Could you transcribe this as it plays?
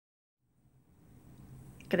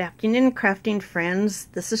Good afternoon, crafting friends.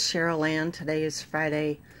 This is Cheryl Ann. Today is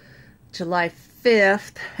Friday, July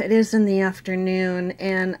 5th. It is in the afternoon,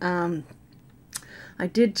 and I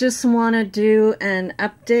did just want to do an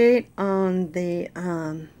update on the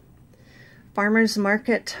Farmer's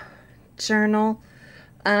Market Journal.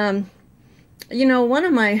 You know, one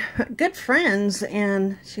of my good friends,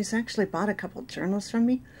 and she's actually bought a couple journals from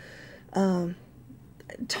me,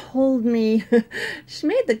 told me, she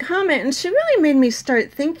made the comment, and she really made me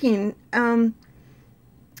start thinking.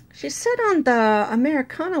 She said on the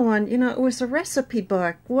Americana one, you know, it was a recipe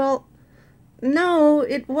book. Well, no,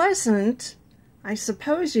 it wasn't. I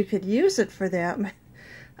suppose you could use it for that.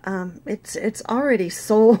 It's already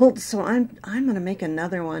sold, so I'm gonna make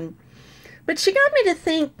another one. But she got me to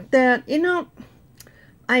think that, you know,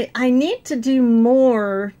 I need to do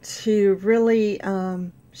more to really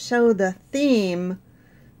show the theme.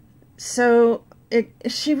 So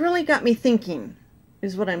she really got me thinking,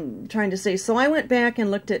 is what I'm trying to say. So I went back and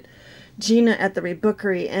looked at Gina at the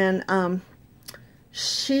Rebookery, and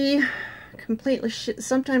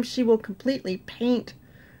sometimes she will completely paint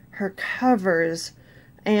her covers.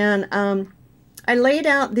 And I laid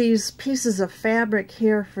out these pieces of fabric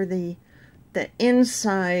here for the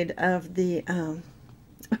inside of the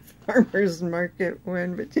Farmer's Market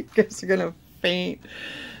one, but you guys are gonna faint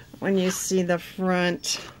when you see the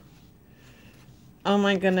front. Oh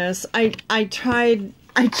my goodness, I tried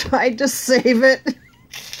to save it.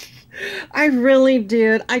 I really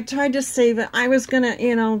did. I tried to save it. I was gonna,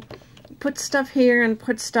 you know, put stuff here and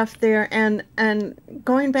put stuff there, and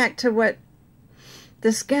going back to what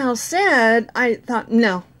this gal said, I thought,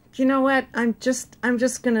 no, you know what? I'm just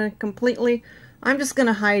gonna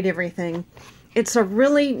hide everything. It's a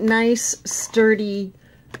really nice, sturdy.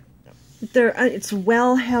 It's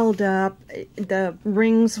well held up. The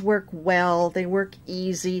rings work well. They work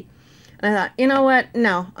easy. And I thought, you know what?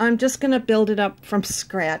 No, I'm just going to build it up from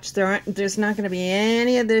scratch. There's not going to be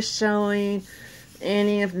any of this showing,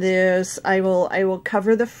 any of this. I will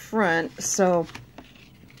cover the front. So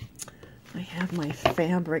I have my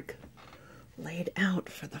fabric laid out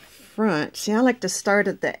for the front. See, I like to start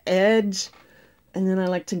at the edge, and then I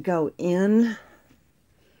like to go in.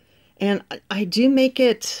 And I do make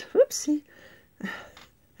it, whoopsie,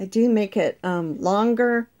 I do make it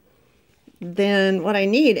longer than what I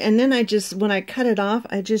need. And then when I cut it off,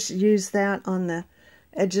 I just use that on the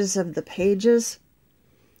edges of the pages.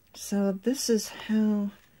 So this is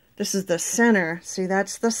the center. See,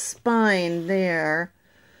 that's the spine there.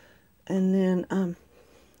 And then,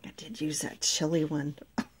 I did use that chili one.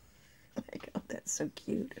 Like, oh, that's so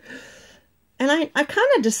cute. And I kind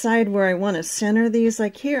of decide where I want to center these.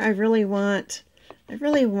 Like here, I really want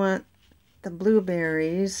the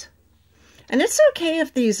blueberries. And it's okay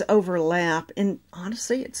if these overlap. And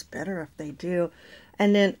honestly, it's better if they do.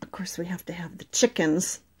 And then, of course, we have to have the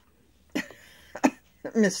chickens.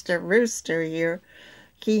 Mr. Rooster here,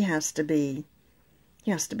 he has to be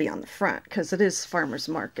on the front, because it is farmer's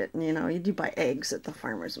market. And, you know, you do buy eggs at the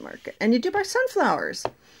farmer's market. And you do buy sunflowers.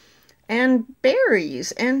 And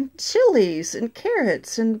berries, and chilies, and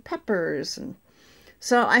carrots, and peppers. And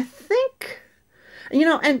so I think, you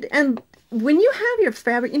know, and when you have your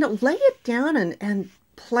fabric, you know, lay it down and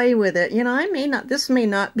play with it. You know, this may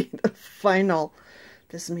not be the final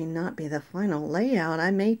layout.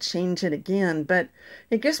 I may change it again, but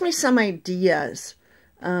it gives me some ideas.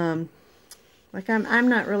 Like I'm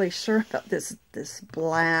not really sure about this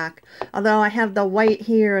black, although I have the white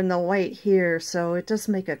here and the white here, so it does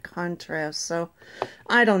make a contrast. So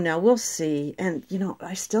I don't know, we'll see. And you know,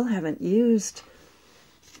 I haven't used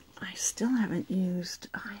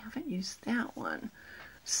that one,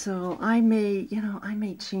 so I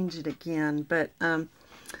may change it again. But I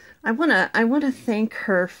wanna thank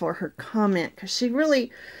her for her comment, because she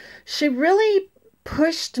really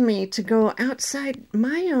pushed me to go outside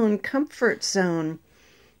my own comfort zone.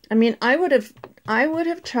 I mean, I would have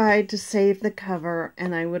tried to save the cover,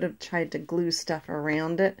 and I would have tried to glue stuff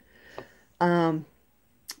around it. But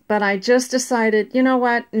I just decided, you know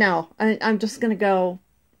what? No, I'm just going to go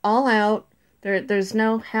all out. There's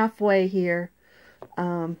no halfway here.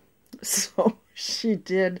 So she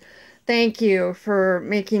did. Thank you for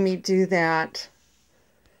making me do that.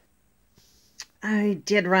 I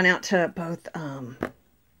did run out to both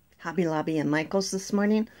Hobby Lobby and Michael's this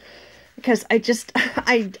morning, because I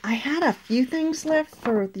had a few things left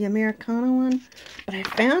for the Americana one, but I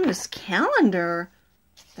found this calendar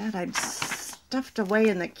that I'd stuffed away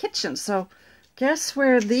in the kitchen. So guess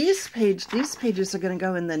where these pages are going to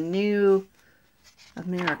go in the new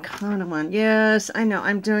Americana one. Yes, I know,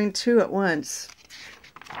 I'm doing two at once,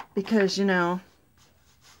 because, you know,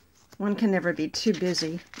 One can never be too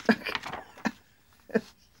busy.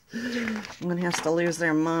 One has to lose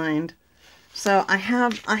their mind. So I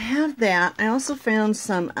have that. I also found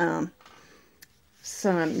some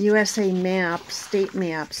USA maps, state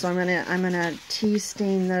maps. So I'm gonna tea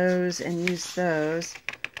stain those and use those.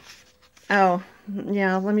 Oh,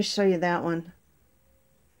 yeah, let me show you that one.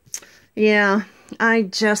 Yeah, I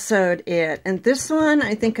gessoed it. And this one,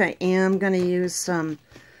 I think I am gonna use some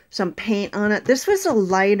paint on it. This was a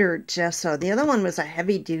lighter gesso. The other one was a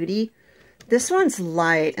heavy duty. This one's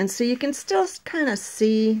light, and so you can still kind of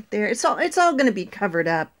see there. It's all going to be covered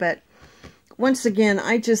up, but once again,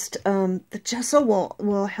 I just the gesso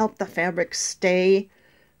will help the fabric stay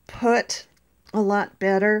put a lot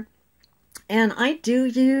better. And I do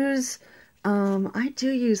use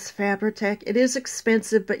Fabri-Tac. It is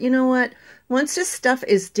expensive, but you know what? Once this stuff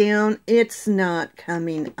is down, it's not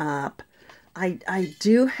coming up. I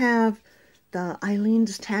do have the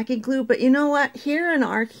Eileen's tacky glue, but you know what? Here in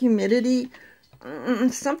our humidity,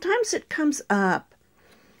 sometimes it comes up.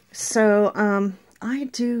 So I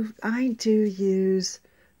do use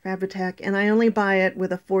Fabri-Tac, and I only buy it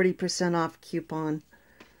with a 40% off coupon.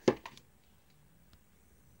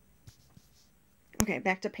 Okay,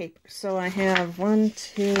 back to paper. So I have 1,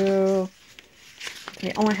 2,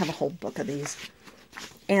 okay, oh, I have a whole book of these.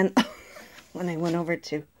 And when I went over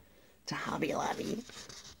to Hobby Lobby,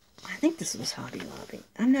 I think this was Hobby Lobby.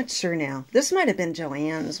 I'm not sure now. This might have been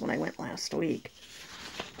Joann's when I went last week.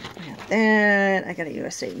 I got that. I got a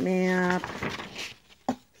USA map.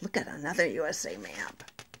 Oh, look at another USA map.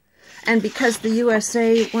 And because the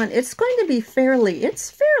USA one, it's going to be fairly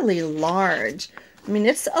large. I mean,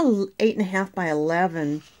 it's 8.5 by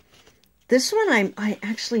 11. This one I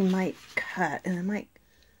actually might cut, and I might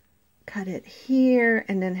cut it here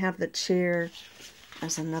and then have the chair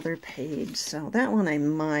as another page. So that one I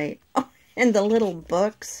might. Oh, and the little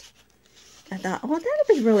books. I thought, oh,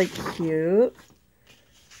 that'll be really cute.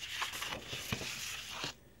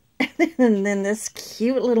 And then this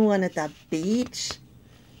cute little one at the beach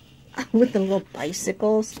with the little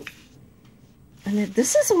bicycles. And then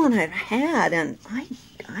this is one I've had, and I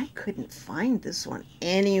couldn't find this one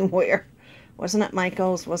anywhere. Wasn't at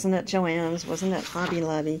Michael's, wasn't at Joann's, wasn't at Hobby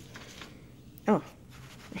Lobby. Oh,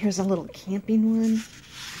 here's a little camping one.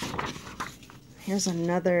 Here's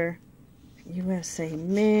another USA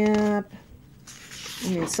map. I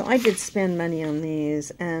mean, so I did spend money on these.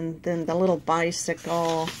 And then the little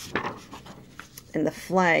bicycle and the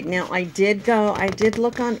flag. Now, I did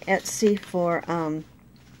look on Etsy for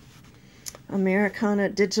Americana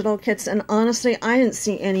digital kits. And honestly, I didn't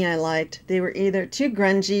see any I liked. They were either too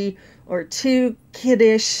grungy or too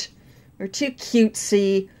kiddish or too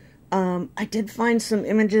cutesy. I did find some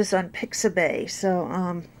images on Pixabay, so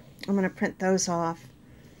I'm going to print those off,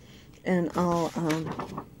 and I'll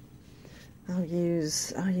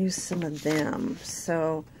use some of them.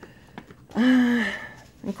 So,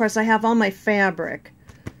 of course, I have all my fabric.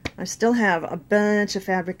 I still have a bunch of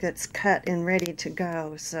fabric that's cut and ready to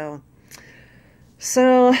go. So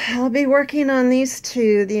I'll be working on these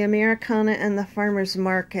two, the Americana and the Farmer's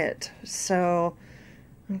Market. So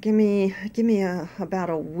give me about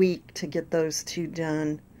a week to get those two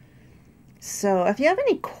done. So if you have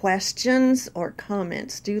any questions or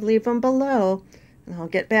comments, do leave them below, and I'll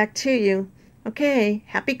get back to you. Okay,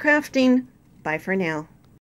 happy crafting. Bye for now.